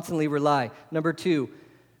 Constantly rely. Number 2,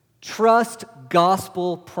 trust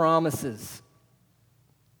gospel promises.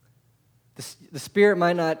 The Spirit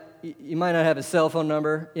you might not have a cell phone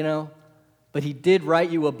number, but He did write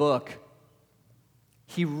you a book.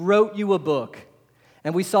 He wrote you a book.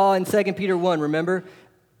 And we saw in 2 Peter 1, remember?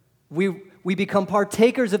 We become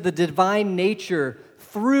partakers of the divine nature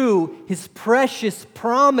through His precious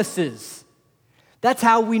promises. That's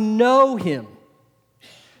how we know Him.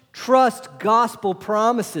 Trust gospel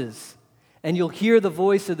promises, and you'll hear the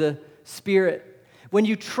voice of the Spirit. When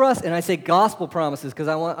you trust, and I say gospel promises because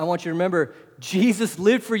I want you to remember, Jesus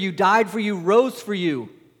lived for you, died for you, rose for you.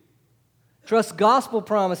 Trust gospel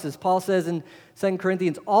promises. Paul says in 2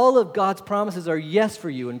 Corinthians, all of God's promises are yes for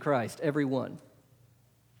you in Christ, every one.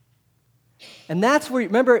 And that's where,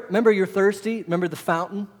 remember you're thirsty? Remember the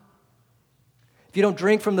fountain? If you don't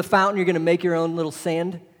drink from the fountain, you're going to make your own little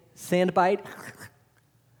sand bite.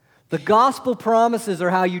 The gospel promises are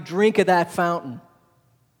how you drink of that fountain.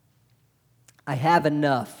 I have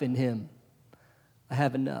enough in Him. I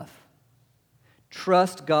have enough.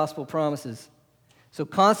 Trust gospel promises. So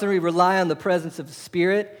constantly rely on the presence of the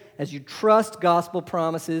Spirit as you trust gospel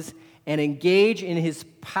promises and engage in His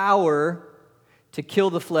power to kill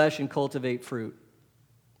the flesh and cultivate fruit.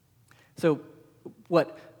 So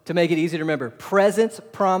what? To make it easy to remember, presence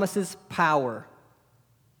promises power.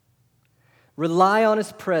 Rely on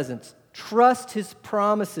His presence. Trust His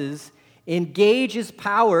promises. Engage His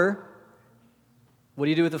power. What do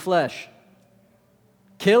you do with the flesh?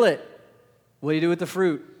 Kill it. What do you do with the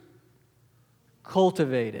fruit?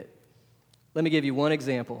 Cultivate it. Let me give you one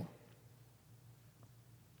example.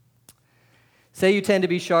 Say you tend to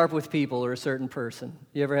be sharp with people or a certain person.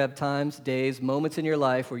 You ever have times, days, moments in your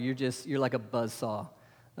life where you're like a buzzsaw.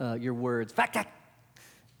 Your words,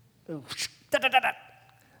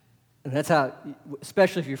 and that's how,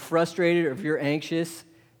 especially if you're frustrated or if you're anxious,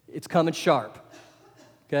 it's coming sharp.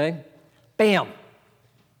 Okay? Bam!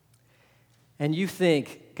 And you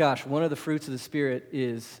think, gosh, one of the fruits of the Spirit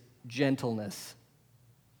is gentleness.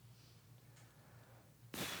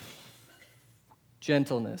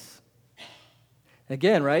 Gentleness.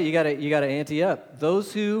 Again, right? You gotta ante up.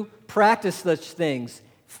 Those who practice such things,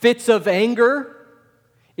 fits of anger.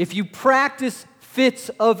 If you practice fits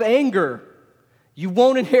of anger, you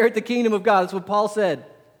won't inherit the kingdom of God. That's what Paul said.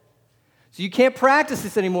 So you can't practice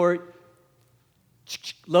this anymore.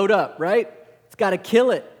 Load up, right? It's got to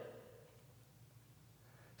kill it.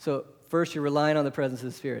 So first, you're relying on the presence of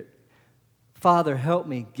the Spirit. Father, help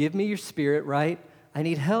me. Give me your Spirit, right? I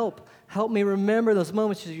need help. Help me remember those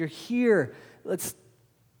moments as you're here. Let's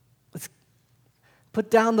put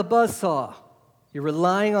down the buzzsaw. You're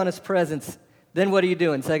relying on His presence. Then what are you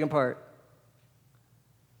doing? Second part.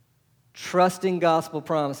 Trusting gospel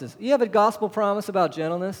promises. You have a gospel promise about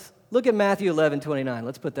gentleness? Look at Matthew 11:29.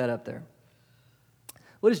 Let's put that up there.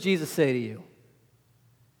 What does Jesus say to you?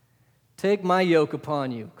 Take my yoke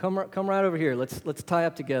upon you. Come right over here. Let's tie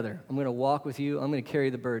up together. I'm going to walk with you. I'm going to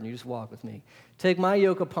carry the burden. You just walk with me. Take my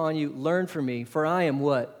yoke upon you. Learn from me. For I am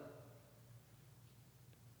what?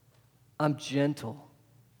 I'm gentle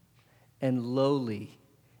and lowly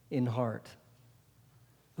in heart.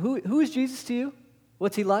 Who is Jesus to you?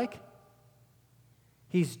 What's He like?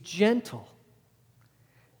 He's gentle.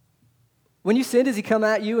 When you sin, does He come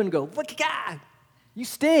at you and go, "Look, God, you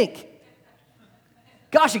stink.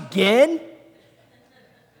 Gosh, again?"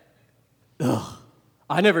 Ugh,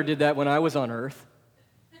 I never did that when I was on earth.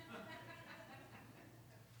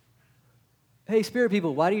 Hey, spirit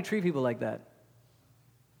people, why do you treat people like that?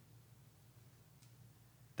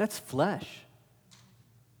 That's flesh.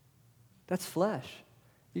 That's flesh.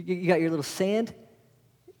 You got your little sand,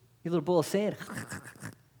 your little bowl of sand.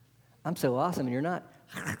 I'm so awesome, and you're not.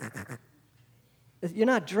 You're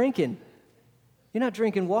not drinking. You're not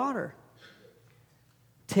drinking water.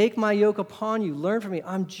 Take my yoke upon you. Learn from me.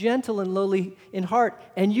 I'm gentle and lowly in heart,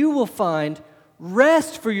 and you will find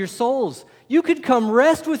rest for your souls. You could come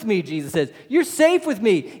rest with me, Jesus says. You're safe with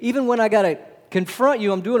me. Even when I got to confront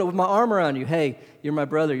you, I'm doing it with my arm around you. Hey, you're my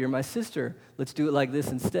brother. You're my sister. Let's do it like this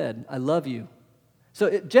instead. I love you.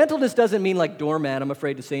 So gentleness doesn't mean like doormat, I'm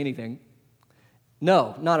afraid to say anything.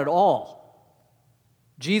 No, not at all.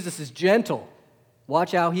 Jesus is gentle.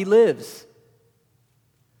 Watch how He lives.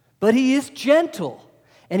 But He is gentle.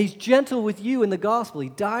 And He's gentle with you in the gospel. He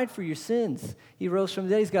died for your sins. He rose from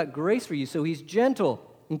the dead. He's got grace for you, so He's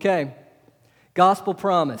gentle. Okay. Gospel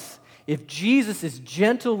promise. If Jesus is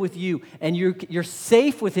gentle with you and you're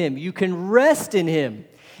safe with Him, you can rest in Him,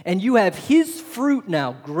 and you have His fruit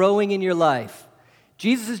now growing in your life.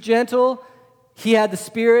 Jesus is gentle. He had the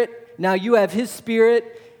Spirit. Now you have His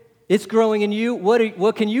Spirit. It's growing in you.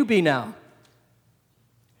 What can you be now?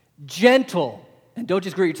 Gentle. And don't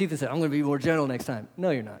just grit your teeth and say, I'm going to be more gentle next time. No,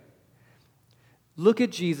 you're not. Look at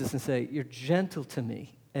Jesus and say, you're gentle to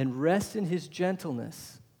me, and rest in His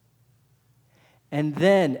gentleness. And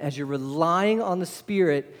then, as you're relying on the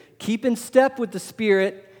Spirit, keep in step with the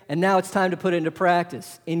Spirit, and now it's time to put it into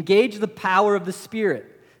practice. Engage the power of the Spirit.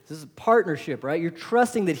 This is a partnership, right? You're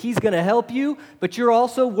trusting that He's going to help you, but you're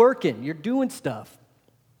also working. You're doing stuff.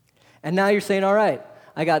 And now you're saying, all right,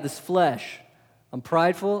 I got this flesh. I'm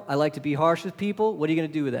prideful. I like to be harsh with people. What are you going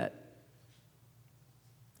to do with that?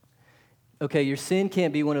 Okay, your sin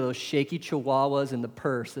can't be one of those shaky chihuahuas in the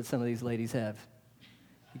purse that some of these ladies have.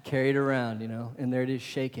 You carry it around, and there it is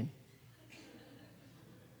shaking.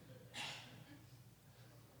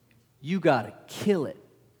 You got to kill it.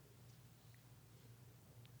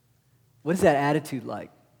 What is that attitude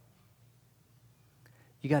like?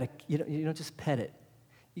 You got to, you don't just pet it.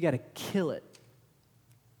 You got to kill it.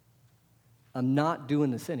 I'm not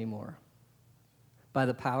doing this anymore by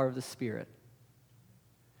the power of the Spirit.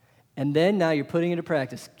 And then now you're putting into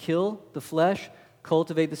practice. Kill the flesh,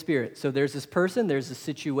 cultivate the Spirit. So there's this person, there's a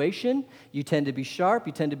situation. You tend to be sharp,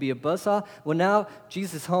 you tend to be a buzzsaw. Well, now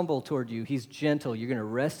Jesus is humble toward you. He's gentle. You're going to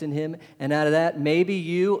rest in Him. And out of that, maybe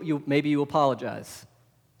you apologize.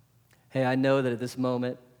 Hey, I know that at this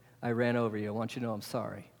moment I ran over you. I want you to know I'm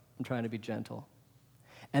sorry. I'm trying to be gentle.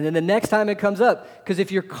 And then the next time it comes up, because if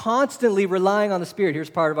you're constantly relying on the Spirit, here's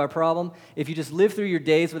part of our problem. If you just live through your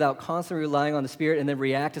days without constantly relying on the Spirit and then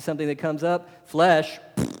react to something that comes up, flesh.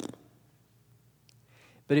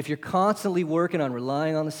 But if you're constantly working on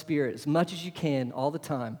relying on the Spirit as much as you can all the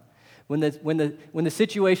time, when the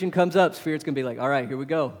situation comes up, Spirit's going to be like, all right, here we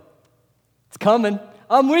go. It's coming.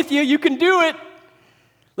 I'm with you. You can do it.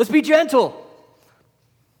 Let's be gentle.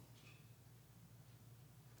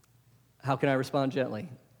 How can I respond gently?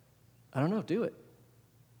 I don't know. Do it.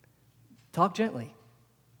 Talk gently.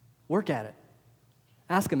 Work at it.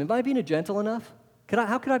 Ask Him, am I being gentle enough?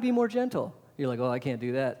 How could I be more gentle? You're like, oh, I can't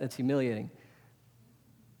do that. That's humiliating.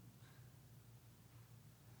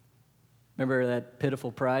 Remember that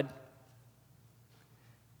pitiful pride?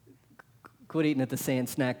 Quit eating at the sand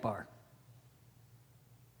snack bar.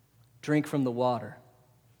 Drink from the water.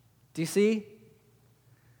 Do you see?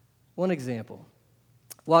 One example.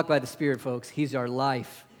 Walk by the Spirit, folks. He's our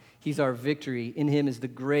life. He's our victory. In him is the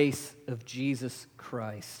grace of Jesus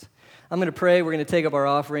Christ. I'm going to pray. We're going to take up our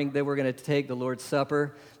offering. Then we're going to take the Lord's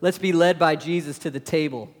Supper. Let's be led by Jesus to the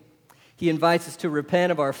table. He invites us to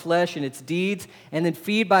repent of our flesh and its deeds, and then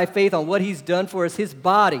feed by faith on what he's done for us, his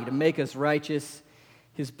body to make us righteous,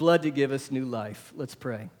 his blood to give us new life. Let's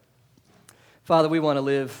pray. Father, we want to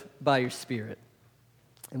live by your Spirit.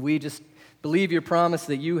 And we just believe your promise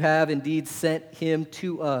that you have indeed sent him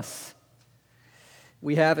to us.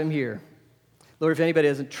 We have him here. Lord, if anybody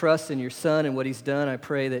doesn't trust in your Son and what he's done, I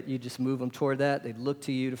pray that you just move them toward that. They'd look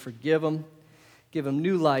to you to forgive them, give them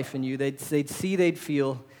new life in you. They'd see, they'd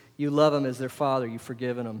feel you love them as their Father. You've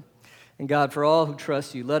forgiven them. And God, for all who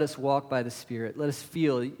trust you, let us walk by the Spirit. Let us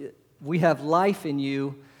feel we have life in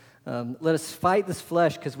you. Let us fight this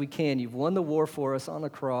flesh because we can. You've won the war for us on the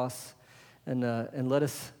cross. And let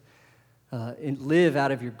us live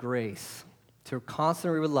out of your grace to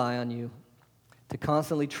constantly rely on you, to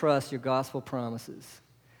constantly trust your gospel promises,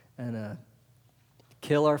 and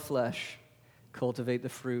kill our flesh, cultivate the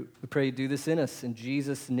fruit. We pray you do this in us. In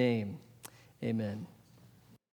Jesus' name, amen.